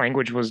seemed like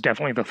language was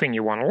definitely the thing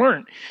you want to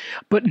learn.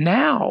 But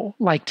now,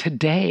 like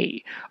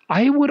today,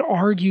 I would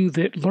argue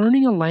that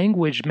learning a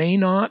language may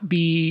not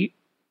be,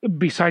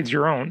 besides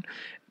your own,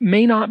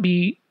 may not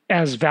be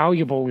as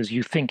valuable as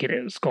you think it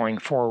is going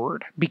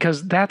forward,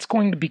 because that's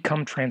going to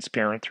become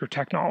transparent through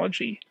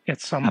technology at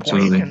some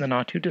point in the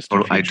not too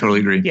distant future. I totally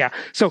agree. Yeah.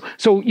 So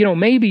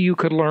maybe you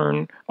could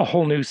learn a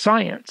whole new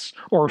science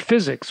or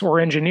physics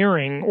or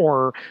engineering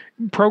or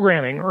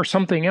programming or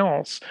something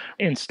else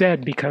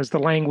instead, because the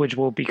language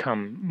will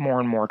become more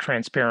and more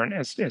transparent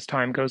as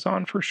time goes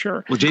on, for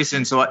sure. Well,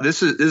 Jason, so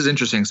this is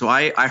interesting. So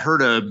I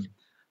heard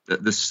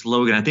the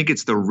slogan. I think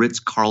it's the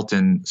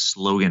Ritz-Carlton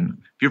slogan.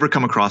 Have you ever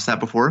come across that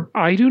before?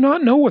 I do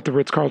not know what the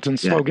Ritz-Carlton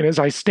slogan is.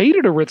 I stayed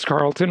at a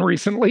Ritz-Carlton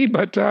recently,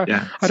 but I don't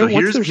know what's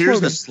their slogan. Here's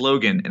the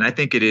slogan, and I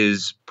think it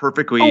is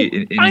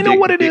perfectly... I know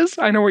what it is.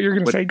 I know what you're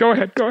going to say. Go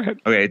ahead.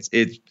 Okay, it's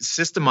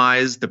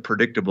systemize the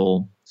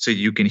predictable so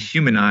you can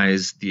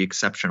humanize the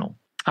exceptional.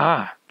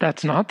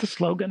 That's not the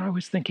slogan I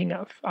was thinking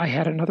of. I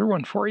had another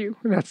one for you.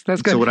 That's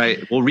good. So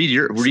we'll read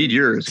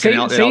yours. Say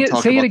I'll it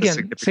talk say about it the again.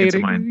 significance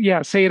of mine.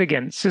 Yeah, say it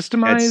again.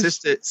 Systemize.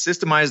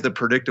 Systemize the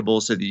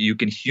predictable so that you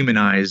can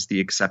humanize the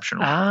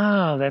exceptional.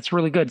 That's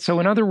really good. So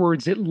in other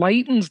words, it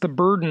lightens the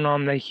burden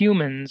on the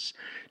humans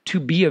to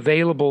be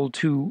available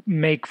to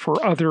make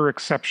for other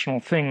exceptional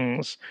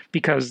things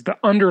because the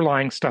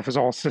underlying stuff is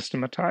all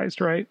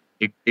systematized, right?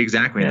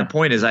 Exactly. Yeah. And the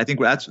point is, I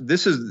think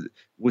this is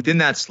within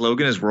that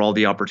slogan is where all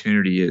the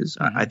opportunity is.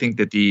 Mm-hmm. I think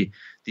that the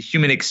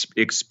human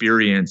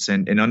experience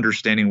and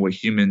understanding what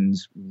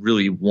humans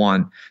really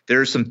want.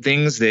 There are some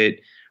things that,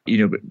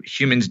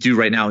 humans do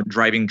right now,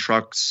 driving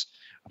trucks.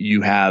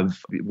 You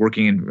have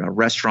working in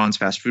restaurants,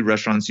 fast food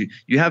restaurants.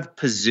 You have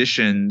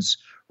positions,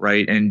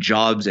 right, and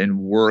jobs and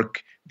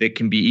work that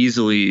can be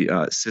easily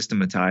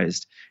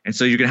systematized. And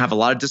so you're going to have a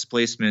lot of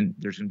displacement.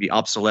 There's going to be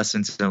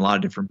obsolescence in a lot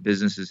of different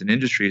businesses and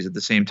industries. At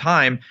the same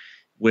time,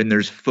 when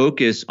there's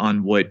focus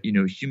on what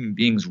human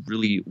beings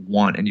really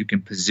want, and you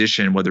can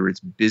position whether it's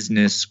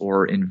business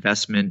or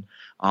investment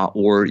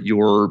or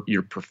your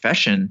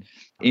profession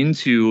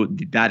into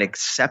that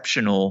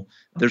exceptional,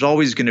 there's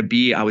always going to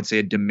be, I would say,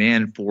 a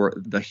demand for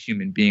the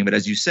human being. But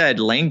as you said,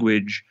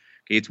 language,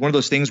 it's one of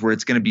those things where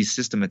it's going to be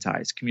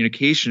systematized.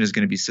 Communication is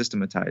going to be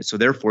systematized. So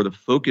therefore, the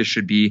focus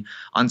should be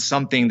on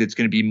something that's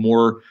going to be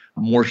more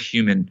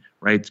human,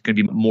 right? It's going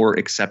to be more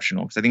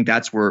exceptional. Because I think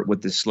that's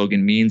what this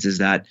slogan means is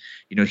that,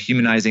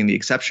 humanizing the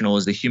exceptional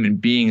is the human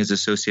being is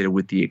associated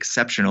with the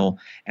exceptional,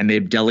 and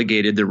they've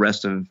delegated the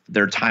rest of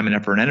their time and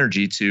effort and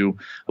energy to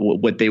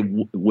what they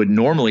would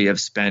normally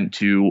have spent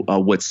to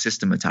what's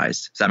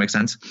systematized. Does that make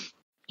sense?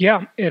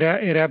 Yeah, it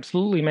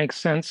absolutely makes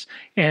sense.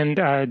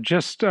 And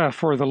just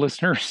for the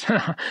listeners,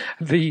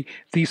 the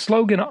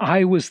slogan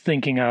I was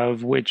thinking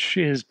of, which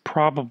is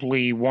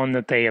probably one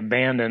that they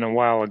abandoned a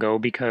while ago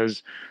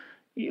because,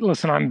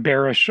 listen, I'm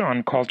bearish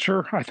on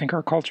culture. I think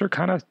our culture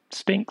kind of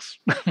stinks,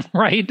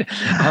 right?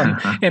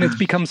 And it's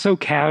become so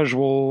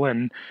casual.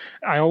 And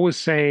I always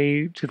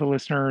say to the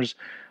listeners,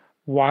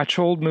 watch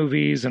old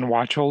movies and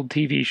watch old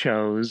TV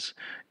shows.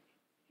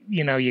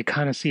 You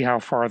kind of see how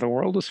far the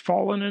world has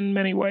fallen in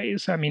many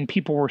ways. I mean,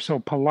 people were so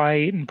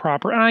polite and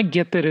proper. And I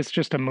get that it's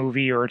just a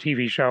movie or a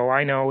TV show.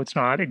 I know it's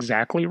not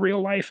exactly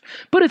real life,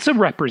 but it's a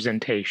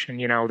representation.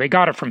 They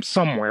got it from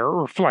somewhere.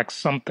 It reflects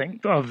something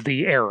of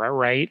the era,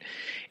 right?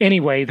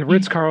 Anyway, the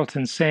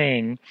Ritz-Carlton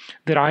saying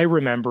that I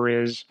remember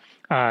is,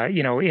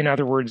 in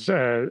other words,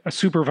 a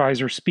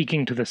supervisor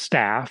speaking to the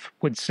staff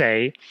would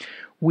say,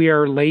 "We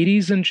are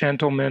ladies and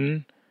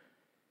gentlemen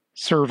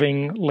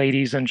serving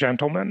ladies and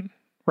gentlemen."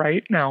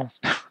 Right now,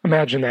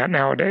 imagine that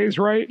nowadays,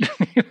 right?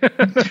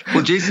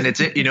 Well, Jason,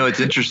 it's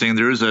interesting.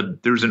 There was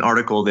an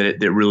article that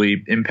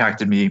really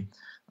impacted me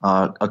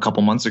a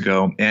couple months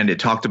ago, and it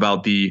talked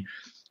about the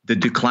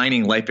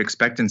declining life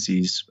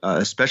expectancies,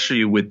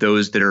 especially with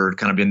those that are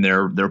kind of in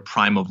their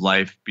prime of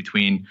life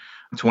between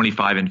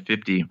 25 and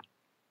 50,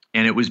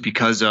 and it was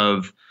because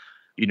of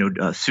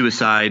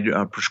suicide,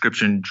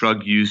 prescription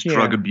drug use,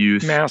 drug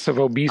abuse, massive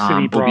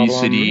obesity problem.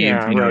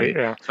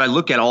 So I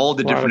look at all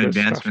the different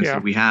advancements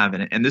that we have,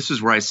 and this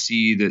is where I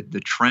see the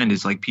trend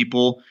is like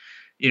people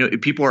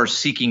are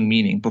seeking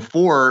meaning.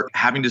 Before,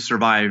 having to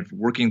survive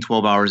working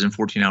 12 hours and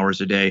 14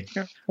 hours a day,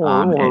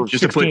 or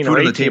just to put food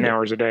on the table,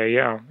 hours a day,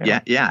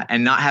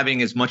 and not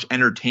having as much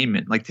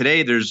entertainment. Like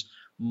today, there's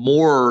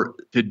more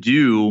to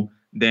do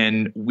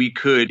than we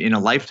could in a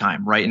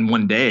lifetime, right? In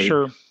one day.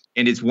 Sure.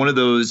 And it's one of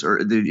those,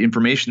 or the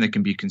information that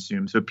can be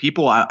consumed. So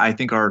people, I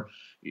think,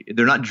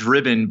 they're not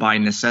driven by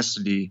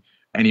necessity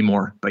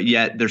anymore, but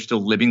yet they're still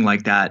living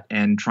like that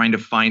and trying to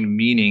find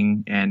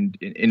meaning and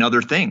in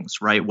other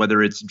things, right?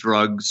 Whether it's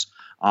drugs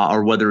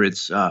or whether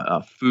it's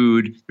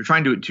food, they're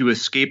trying to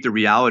escape the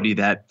reality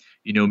that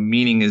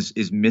meaning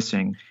is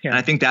missing. Yeah. And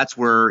I think that's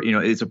where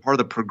it's a part of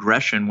the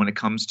progression when it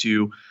comes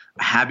to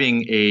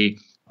having a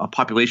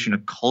population, a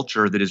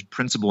culture that is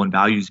principle and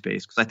values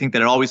based, because I think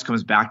that it always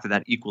comes back to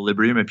that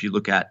equilibrium. If you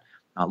look at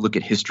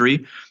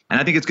history,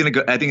 and I think it's going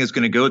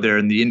to go there.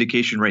 And the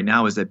indication right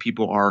now is that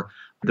people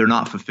they're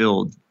not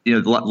fulfilled.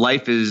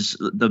 Life is,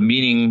 the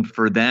meaning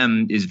for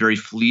them is very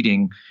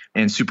fleeting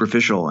and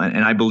superficial.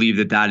 And I believe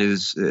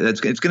it's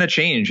going to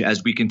change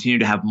as we continue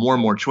to have more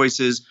and more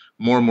choices,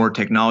 more and more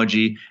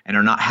technology, and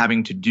are not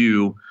having to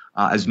do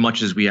as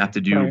much as we have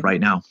to do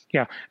right now.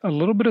 Yeah. A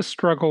little bit of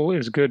struggle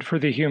is good for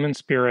the human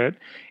spirit.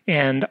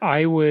 And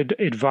I would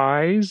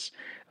advise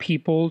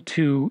people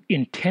to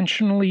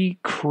intentionally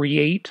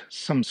create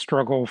some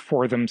struggle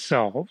for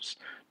themselves.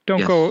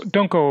 Don't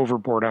go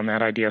overboard on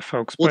that idea,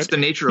 folks. Well, it's the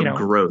nature of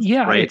growth,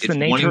 right? It's the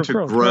nature wanting of to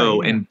growth,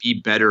 grow and be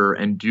better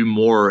and do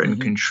more and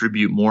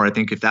contribute more. I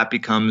think if that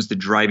becomes the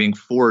driving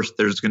force,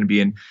 there's going to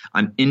be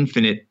an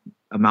infinite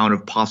amount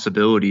of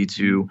possibility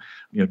to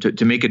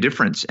make a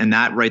difference. And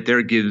that right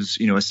there gives,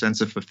 a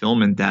sense of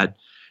fulfillment that,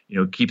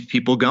 keeps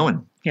people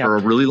going for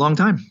a really long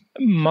time.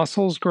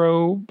 Muscles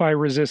grow by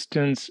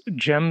resistance.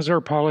 Gems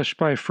are polished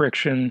by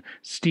friction.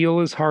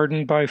 Steel is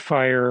hardened by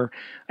fire.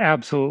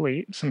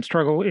 Absolutely. Some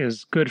struggle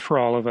is good for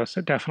all of us.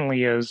 It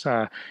definitely is.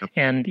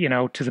 And,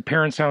 to the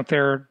parents out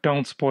there,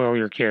 don't spoil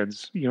your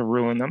kids. You'll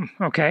ruin them.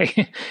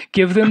 Okay.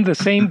 Give them the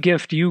same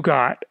gift you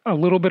got, a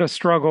little bit of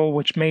struggle,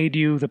 which made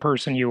you the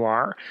person you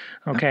are.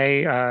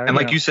 Okay. And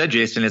like you said,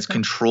 Jason, it's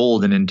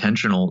controlled and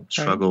intentional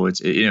struggle. Right.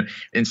 It's,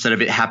 instead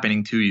of it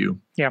happening to you.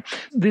 Yeah.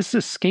 This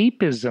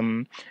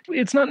escapism,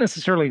 it's not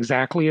necessarily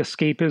exactly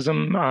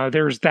escapism.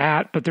 There's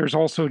that, but there's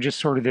also just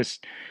sort of this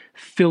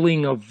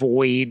filling a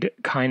void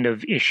kind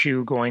of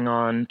issue going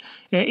on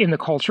in the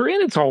culture.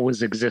 And it's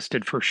always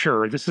existed for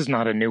sure. This is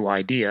not a new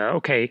idea.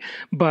 Okay.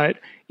 But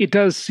it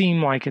does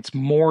seem like it's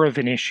more of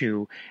an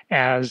issue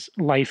as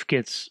life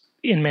gets,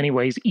 in many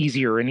ways,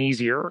 easier and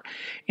easier.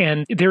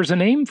 And there's a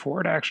name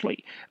for it,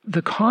 actually.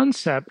 The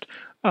concept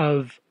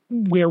of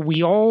where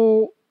we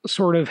all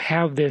sort of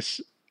have this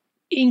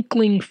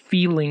inkling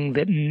feeling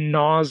that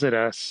gnaws at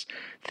us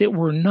that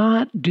we're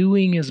not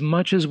doing as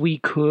much as we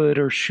could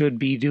or should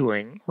be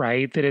doing,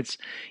 right? That it's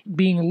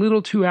being a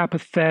little too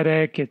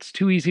apathetic, it's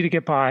too easy to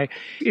get by.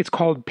 It's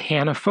called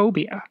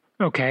panophobia,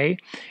 okay?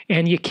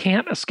 And you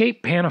can't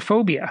escape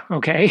panophobia,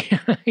 okay?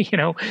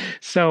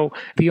 So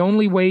the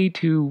only way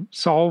to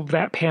solve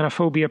that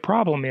panophobia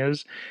problem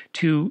is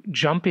to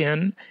jump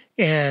in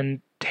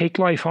and take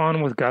life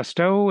on with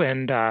gusto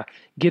and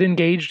get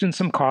engaged in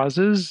some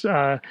causes,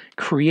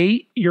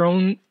 create your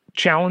own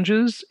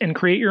challenges, and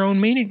create your own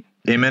meaning.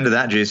 Amen to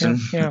that, Jason.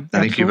 Yeah,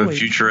 I think you have a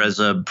future as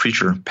a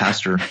preacher,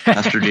 Pastor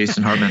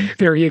Jason Hartman.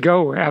 There you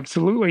go.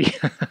 Absolutely.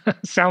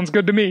 Sounds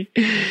good to me.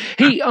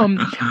 Hey,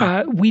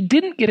 we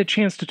didn't get a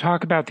chance to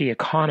talk about the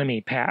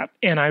economy, Pat,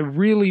 and I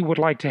really would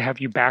like to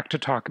have you back to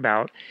talk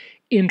about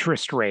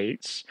interest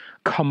rates,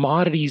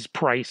 commodities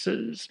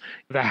prices,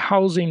 the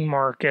housing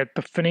market,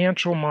 the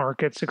financial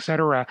markets,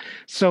 etc.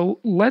 So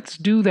let's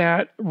do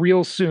that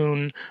real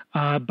soon.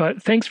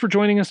 But thanks for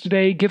joining us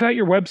today. Give out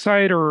your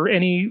website or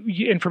any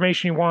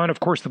information you want. Of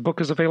course, the book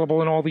is available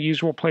in all the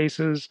usual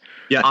places.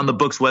 Yeah, on the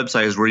book's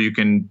website is where you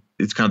can,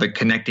 it's kind of the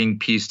connecting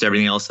piece to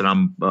everything else that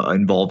I'm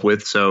involved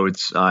with. So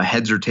it's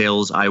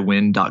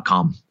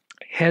headsortailsiwin.com.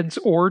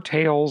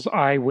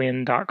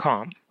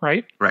 headsortailsiwin.com,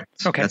 right? Right.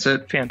 Okay. That's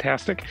it.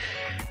 Fantastic.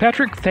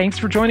 Patrick, thanks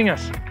for joining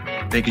us.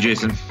 Thank you,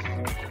 Jason.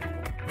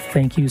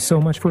 Thank you so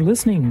much for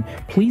listening.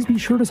 Please be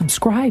sure to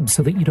subscribe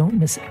so that you don't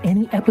miss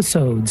any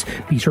episodes.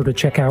 Be sure to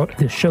check out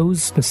the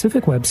show's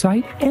specific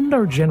website and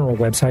our general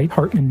website,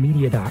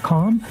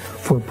 hartmanmedia.com,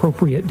 for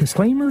appropriate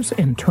disclaimers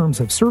and terms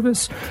of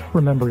service.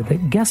 Remember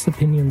that guest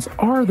opinions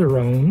are their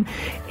own,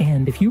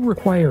 and if you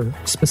require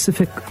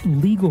specific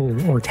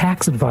legal or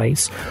tax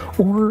advice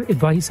or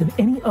advice in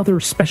any other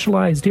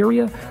specialized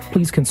area,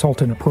 please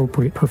consult an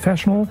appropriate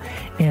professional.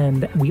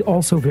 And we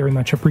also very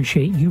much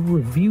appreciate you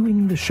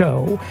reviewing the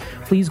show.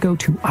 Please go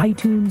to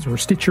iTunes or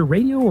Stitcher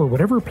Radio or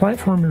whatever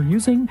platform you're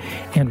using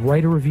and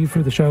write a review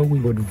for the show. We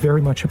would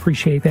very much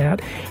appreciate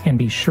that. And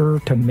be sure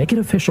to make it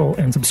official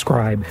and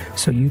subscribe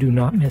so you do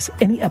not miss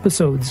any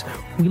episodes.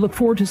 We look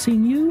forward to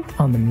seeing you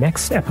on the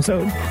next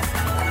episode.